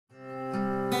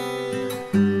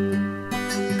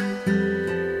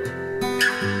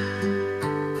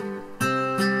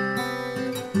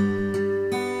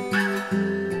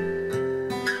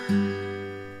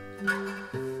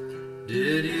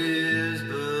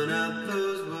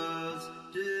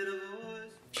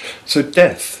So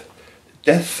death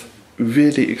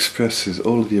really expresses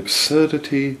all of the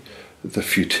absurdity, the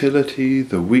futility,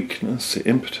 the weakness, the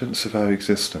impotence of our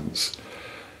existence.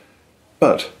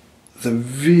 But the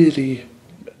really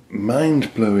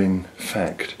mind-blowing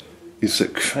fact is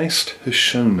that Christ has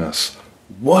shown us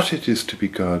what it is to be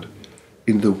God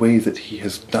in the way that he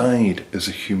has died as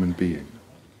a human being.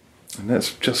 And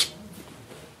that's just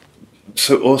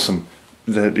so awesome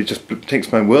that it just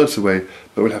takes my words away,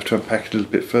 but we'll have to unpack it a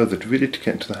little bit further to really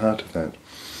get to the heart of that.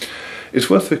 It's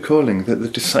worth recalling that the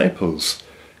disciples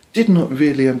did not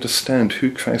really understand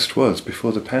who Christ was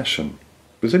before the Passion.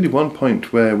 There was only one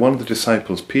point where one of the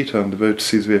disciples, Peter, on the road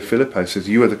to Caesarea Philippi, says,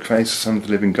 "You are the Christ, the Son of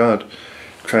the living God."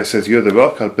 Christ says, "You're the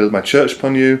rock, I'll build my church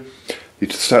upon you." He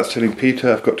starts telling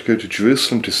Peter, "I've got to go to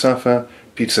Jerusalem to suffer."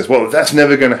 Peter says, "Well, that's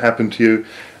never going to happen to you."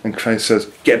 And Christ says,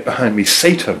 "Get behind me,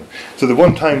 Satan." So the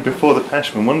one time before the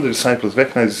Passion, when one of the disciples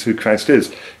recognizes who Christ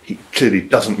is, he clearly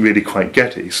doesn't really quite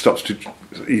get it.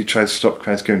 He tries to stop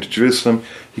Christ going to Jerusalem.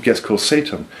 He gets called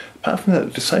Satan. Apart from that,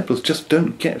 the disciples just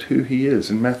don't get who he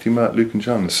is. In Matthew, Mark, Luke and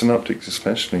John, the synoptics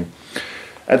especially.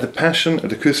 At the Passion, at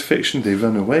the crucifixion, they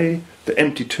run away. The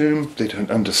empty tomb, they don't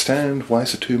understand. Why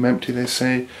is the tomb empty, they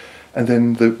say. And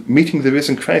then the meeting the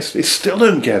risen Christ, they still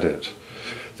don't get it.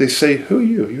 They say, "Who are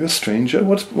you? You're a stranger.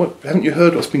 What? Haven't you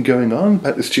heard what's been going on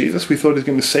about this Jesus? We thought he was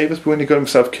going to save us, but when he got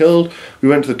himself killed, we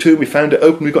went to the tomb, we found it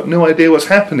open, we got no idea what's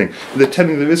happening." And they're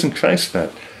telling the risen Christ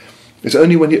that. It's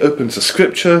only when he opens the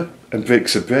scripture and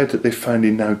breaks the bread that they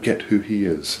finally now get who he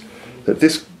is. That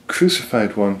this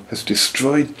crucified one has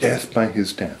destroyed death by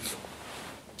his death.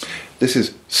 This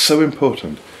is so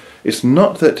important. It's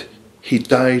not that he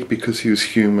died because he was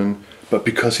human, but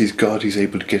because he's God, he's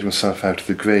able to get himself out of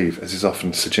the grave, as is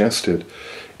often suggested.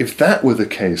 If that were the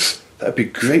case, that would be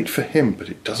great for him, but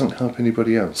it doesn't help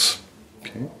anybody else.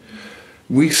 Okay?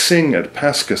 We sing at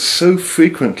Pascha so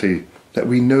frequently that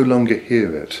we no longer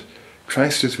hear it.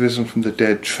 Christ is risen from the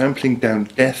dead, trampling down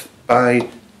death by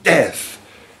death,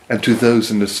 and to those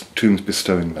in the tombs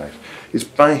bestowing life. It's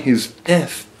by his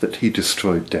death that he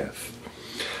destroyed death.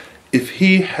 If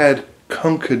he had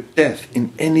conquered death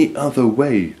in any other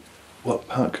way, what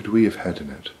part could we have had in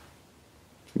it?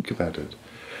 Think about it.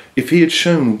 If he had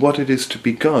shown what it is to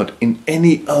be God in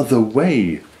any other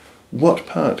way, what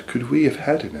part could we have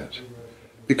had in it?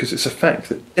 Because it's a fact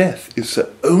that death is the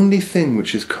only thing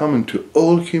which is common to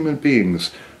all human beings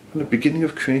from the beginning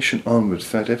of creation onwards,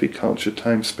 throughout every culture,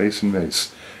 time, space and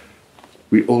race.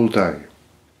 We all die.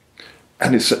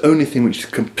 And it's the only thing which is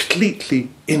completely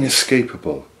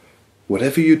inescapable.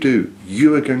 Whatever you do,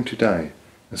 you are going to die.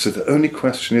 And so the only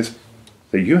question is,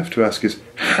 that you have to ask is,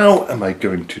 how am I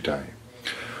going to die?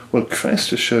 Well, Christ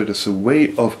has showed us a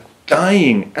way of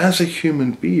dying as a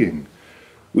human being,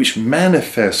 which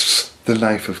manifests the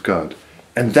life of God.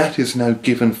 And that is now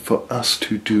given for us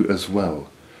to do as well.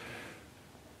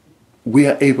 We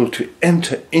are able to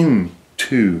enter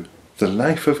into the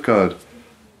life of God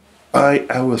by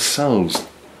ourselves,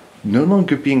 no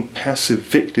longer being passive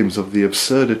victims of the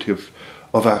absurdity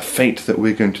of our fate that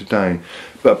we're going to die,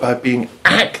 but by being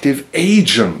active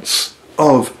agents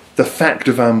of the fact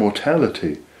of our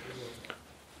mortality.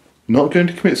 Not going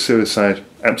to commit suicide,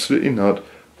 absolutely not,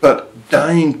 but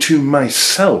dying to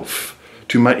myself,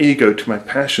 to my ego, to my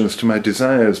passions, to my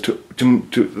desires, to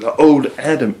the old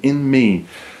Adam in me,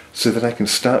 so that I can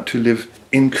start to live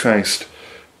in Christ,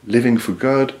 living for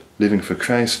God, living for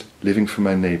Christ, living for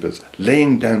my neighbours,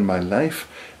 laying down my life,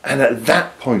 and at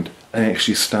that point I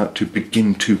actually start to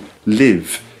begin to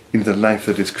live in the life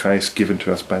that is Christ, given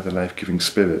to us by the life-giving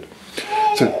Spirit.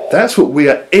 So that's what we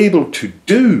are able to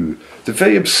do. The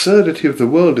very absurdity of the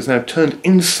world is now turned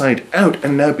inside out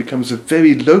and now becomes a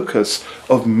very locus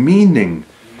of meaning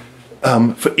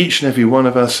for each and every one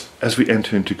of us as we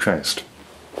enter into Christ.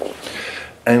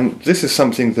 And this is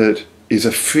something that is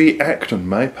a free act on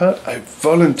my part. I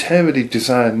voluntarily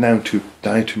desire now to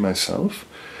die to myself.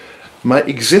 My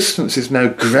existence is now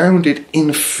grounded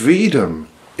in freedom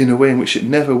in a way in which it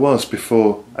never was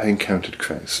before I encountered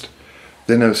Christ.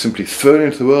 Then I was simply thrown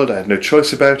into the world. I had no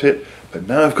choice about it, but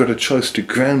now I've got a choice to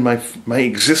ground my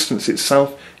existence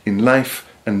itself in life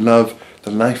and love, the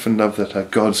life and love that are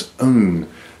God's own.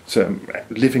 So I'm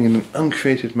living in an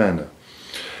uncreated manner.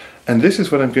 And this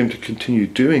is what I'm going to continue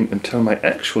doing until my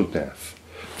actual death.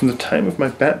 From the time of my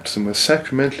baptism, where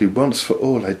sacramentally once for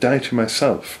all I die to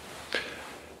myself.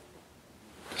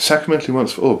 Sacramentally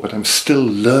once for all, but I'm still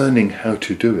learning how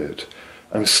to do it.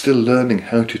 I'm still learning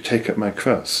how to take up my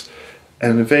cross.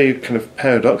 And in a very kind of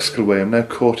paradoxical way, I'm now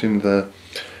caught in the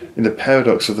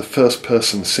paradox of the first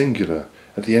person singular.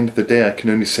 At the end of the day, I can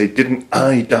only say, didn't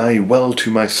I die well to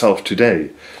myself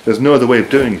today? There's no other way of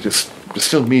doing it. It's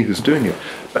still me who's doing it.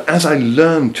 But as I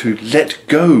learn to let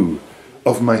go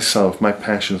of myself, my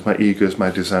passions, my egos, my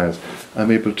desires,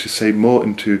 I'm able to say more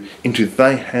into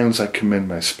thy hands I commend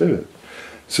my spirit,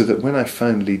 so that when I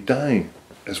finally die,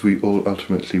 as we all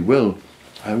ultimately will,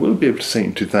 I will be able to say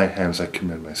into thy hands I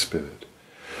commend my spirit.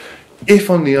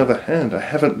 If, on the other hand, I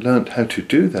haven't learnt how to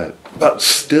do that, but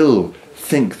still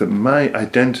think that my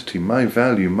identity, my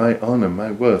value, my honour, my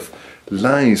worth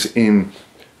lies in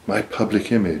my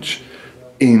public image,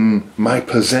 in my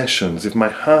possessions, if my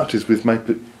heart is with my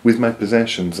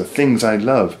possessions, the things I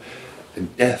love, then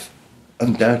death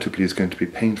undoubtedly is going to be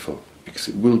painful, because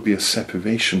it will be a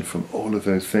separation from all of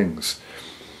those things.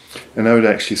 And I would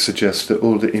actually suggest that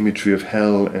all the imagery of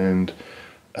hell and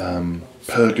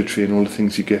purgatory and all the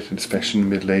things you get, especially in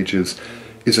the Middle Ages,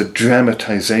 is a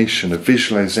dramatization, a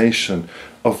visualization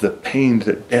of the pain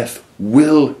that death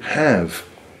will have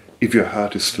if your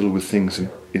heart is still with things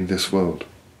in this world.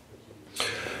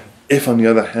 If, on the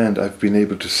other hand, I've been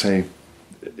able to say,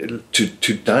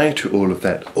 to die to all of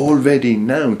that, already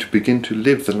now, to begin to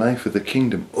live the life of the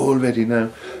kingdom, already now,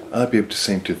 I'll be able to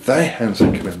say, into thy hands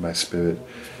I commend my spirit.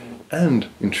 And,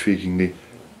 intriguingly,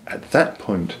 at that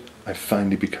point, I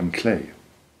finally become clay.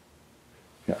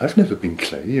 Yeah, I've never been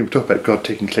clay. We talk about God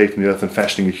taking clay from the earth and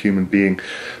fashioning a human being.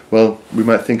 Well, we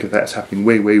might think of that as happening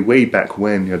way, way, way back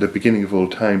when, the beginning of all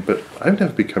time, but I've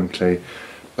never become clay.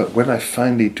 But when I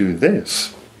finally do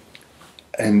this,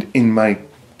 and in my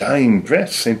dying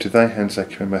breath, saying to thy hands I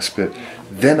commend my spirit,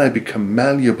 then I become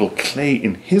malleable clay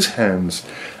in his hands,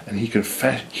 and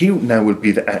he now will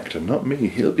be the actor, not me.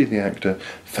 He'll be the actor,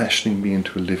 fashioning me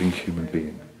into a living human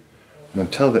being. And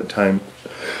until that time,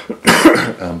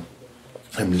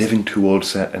 I'm living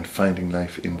towards that and finding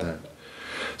life in that.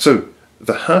 So,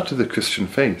 the heart of the Christian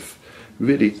faith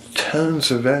really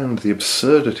turns around the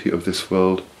absurdity of this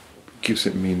world, gives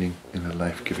it meaning in a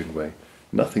life-giving way.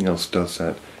 Nothing else does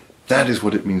that. That is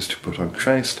what it means to put on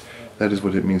Christ. That is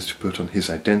what it means to put on his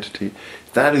identity.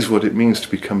 That is what it means to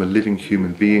become a living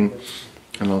human being.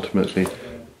 And ultimately,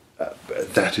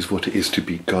 that is what it is to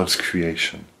be God's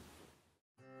creation.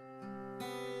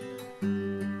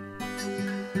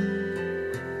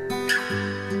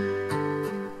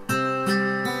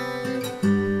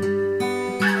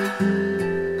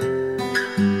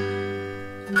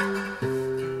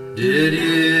 Did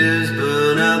years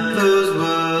burn out those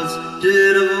words?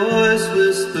 Did a voice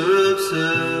whisper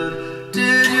absurd?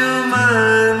 Did your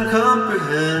mind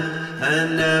comprehend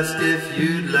and ask if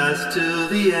you'd last till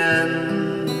the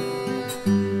end?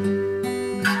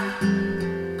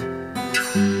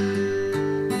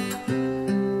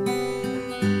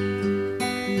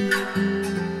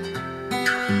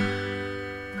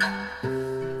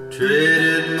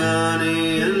 Traded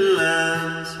money and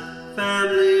lands,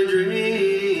 family